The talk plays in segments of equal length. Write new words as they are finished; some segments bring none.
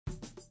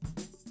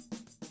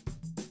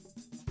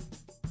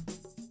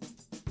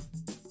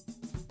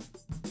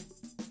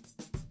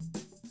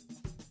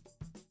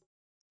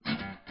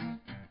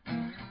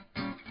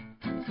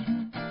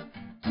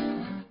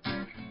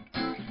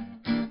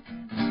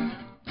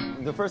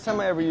The first time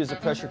I ever used a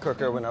pressure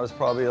cooker when I was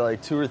probably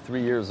like 2 or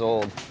 3 years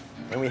old,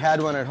 and we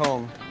had one at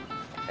home,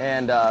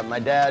 and my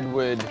dad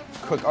would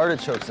cook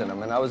artichokes in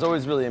them, and I was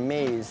always really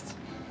amazed.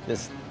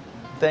 This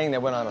thing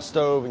that went on a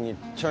stove, and you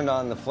turned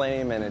on the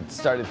flame, and it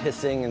started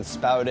hissing and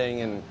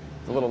spouting, and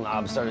the little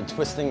knob started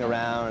twisting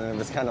around, and it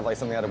was kind of like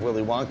something out of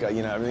Willy Wonka,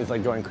 you know, everything's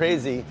like going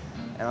crazy,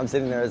 and I'm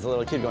sitting there as a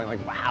little kid going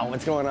like, wow,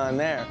 what's going on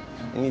there?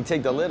 And you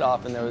take the lid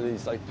off, and there were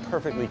these like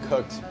perfectly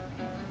cooked,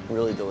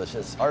 really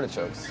delicious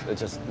artichokes. It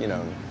just, you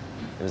know,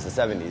 it was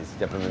the 70s,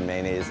 dip them in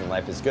mayonnaise and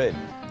life is good.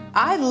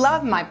 I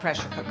love my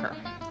pressure cooker.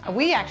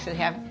 We actually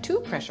have 2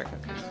 pressure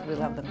cookers. We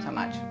love them so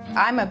much.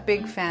 I'm a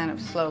big fan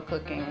of slow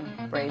cooking,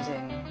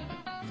 braising,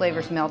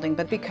 flavors melding,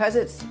 but because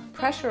it's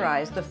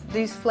pressurized,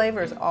 these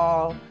flavors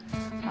all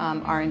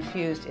are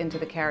infused into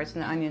the carrots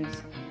and the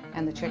onions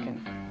and the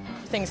chicken.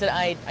 Things that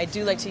I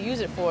do like to use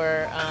it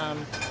for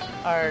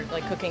are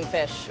like cooking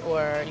fish,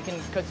 or you can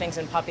cook things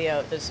in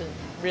papillote. This is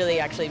really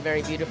actually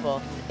very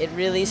beautiful. It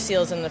really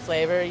seals in the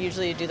flavor.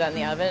 Usually you do that in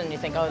the oven and you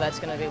think, oh, that's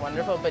going to be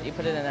wonderful, but you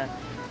put it in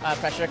a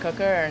pressure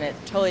cooker and it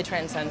totally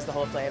transcends the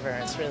whole flavor.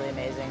 It's really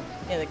amazing.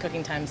 You know, the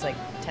cooking time's like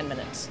 10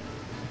 minutes.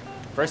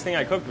 First thing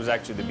I cooked was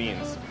actually the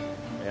beans.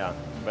 Yeah,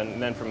 but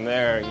then from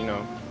there, you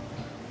know,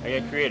 I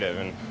get creative,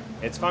 and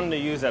it's fun to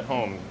use at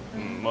home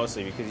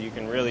mostly because you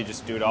can really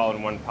just do it all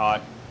in one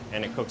pot,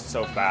 and it cooks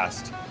so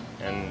fast,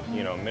 and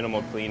you know,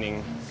 minimal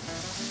cleaning.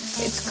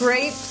 It's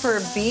great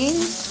for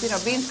beans. You know,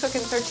 beans cook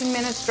in 13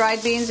 minutes.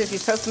 Dried beans, if you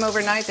soak them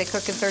overnight, they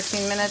cook in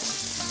 13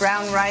 minutes.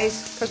 Brown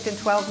rice cooked in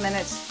 12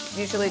 minutes.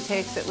 Usually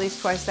takes at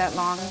least twice that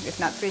long, if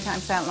not 3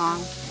 times that long.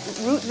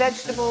 Root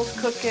vegetables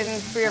cook in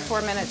 3 or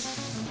 4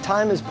 minutes.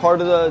 Time is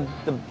part of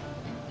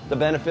the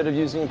benefit of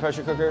using a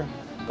pressure cooker,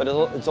 but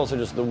it's also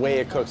just the way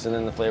it cooks and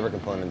then the flavor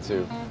component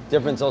too.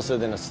 Difference also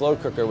than a slow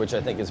cooker, which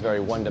I think is very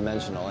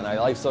one-dimensional, and I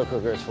like slow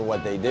cookers for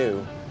what they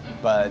do,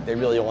 but they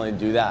really only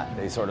do that.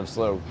 They sort of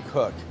slow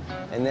cook.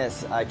 In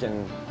this, I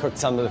can cook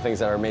some of the things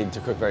that are made to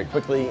cook very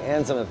quickly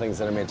and some of the things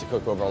that are made to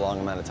cook over a long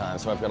amount of time,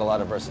 so I've got a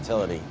lot of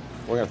versatility.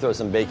 We're going to throw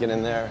some bacon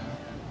in there,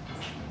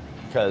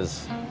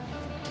 because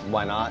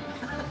why not?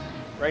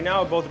 Right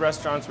now at both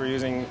restaurants we're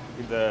using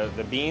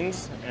the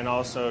beans and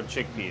also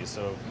chickpeas,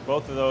 so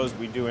both of those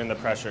we do in the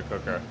pressure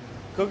cooker.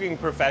 Cooking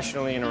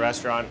professionally in a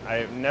restaurant,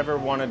 I've never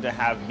wanted to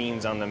have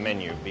beans on the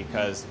menu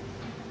because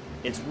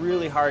it's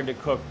really hard to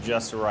cook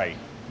just right.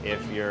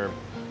 If you're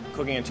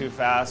cooking it too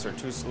fast or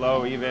too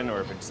slow even, or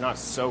if it's not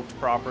soaked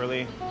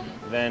properly,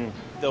 then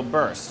they'll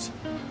burst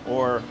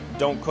or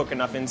don't cook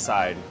enough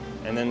inside.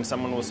 And then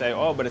someone will say,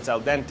 oh, but it's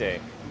al dente.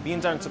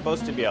 Beans aren't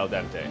supposed to be al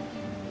dente.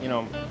 You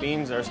know,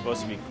 beans are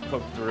supposed to be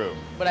cooked through.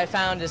 What I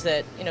found is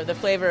that, you know, the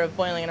flavor of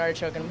boiling an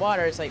artichoke in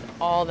water, it's like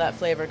all that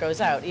flavor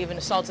goes out.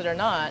 Even salted or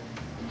not,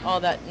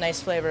 all that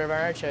nice flavor of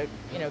artichoke,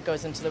 you know,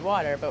 goes into the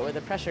water. But with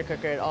a pressure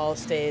cooker, it all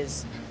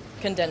stays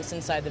condensed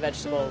inside the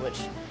vegetable, which,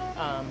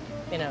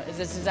 you know, is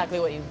exactly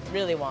what you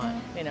really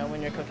want, you know,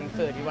 when you're cooking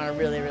food. You want to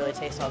really, really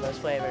taste all those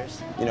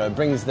flavors. You know, it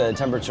brings the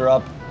temperature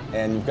up,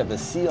 and you've got the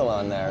seal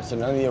on there, so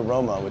none of the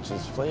aroma, which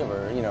is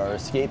flavor, you know, are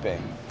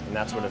escaping. And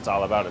that's what it's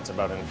all about. It's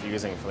about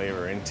infusing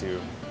flavor into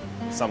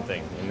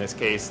something, in this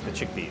case, the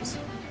chickpeas.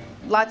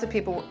 Lots of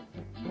people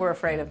were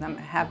afraid of them,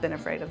 have been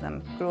afraid of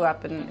them, grew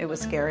up and it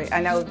was scary.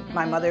 I know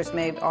my mother's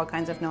made all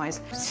kinds of noise.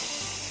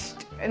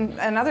 And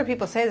other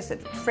people say this,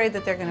 afraid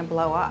that they're going to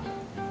blow up.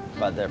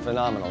 But they're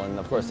phenomenal, and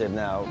of course they've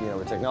now, you know,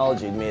 with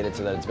technology, made it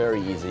so that it's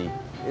very easy.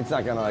 It's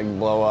not going to like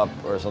blow up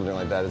or something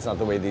like that. It's not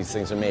the way these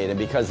things are made, and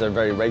because they're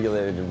very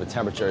regulated with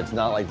temperature, it's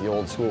not like the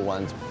old school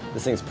ones.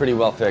 This thing's pretty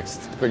well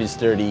fixed, pretty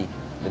sturdy.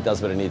 It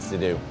does what it needs to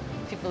do.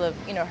 People have,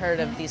 you know,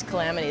 heard of these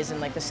calamities in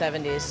like the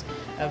 70s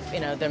of, you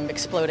know, them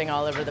exploding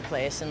all over the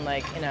place and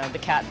like, you know, the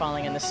cat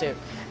falling in the soup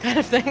kind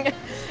of thing.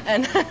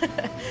 And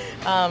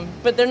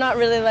but they're not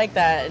really like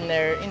that, and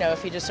they're, you know,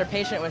 if you just are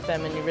patient with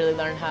them and you really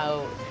learn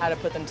how to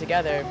put them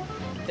together,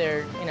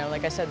 they're, you know,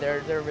 like I said,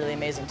 they're a really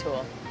amazing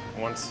tool.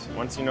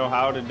 Once you know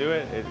how to do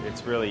it,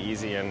 it's really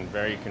easy and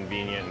very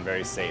convenient and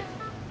very safe.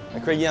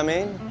 At Craigie, I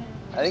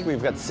think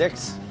we've got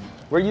 6.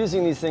 We're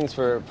using these things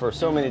for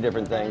so many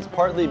different things,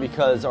 partly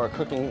because our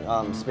cooking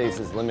space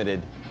is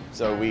limited.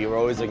 So we were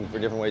always looking for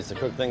different ways to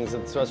cook things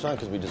at this restaurant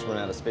because we just run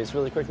out of space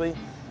really quickly.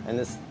 And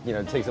this, you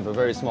know, takes up a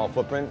very small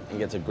footprint and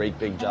gets a great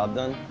big job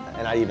done.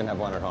 And I even have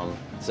one at home.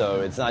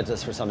 So it's not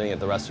just for something at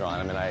the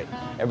restaurant. I mean,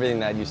 everything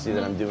that you see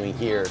that I'm doing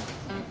here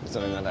is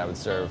something that I would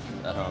serve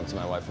at home to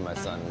my wife and my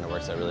son, and it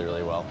works out really,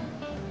 really well.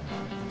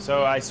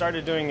 So I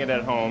started doing it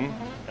at home,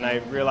 and I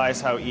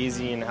realized how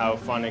easy and how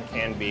fun it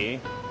can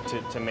be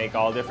to make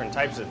all different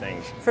types of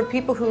things. For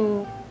people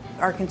who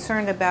are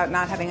concerned about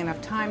not having enough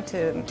time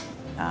to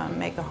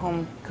make a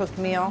home-cooked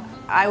meal,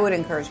 I would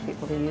encourage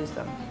people to use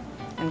them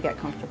and get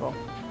comfortable.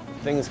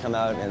 Things come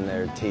out and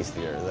they're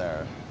tastier,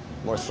 they're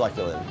more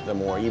succulent, they're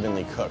more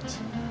evenly cooked.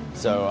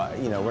 So,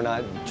 you know, we're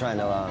not trying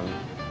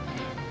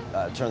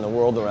to turn the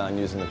world around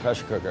using the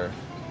pressure cooker,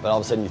 but all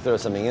of a sudden you throw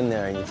something in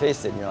there and you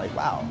taste it and you're like,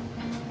 wow,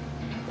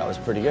 that was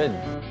pretty good.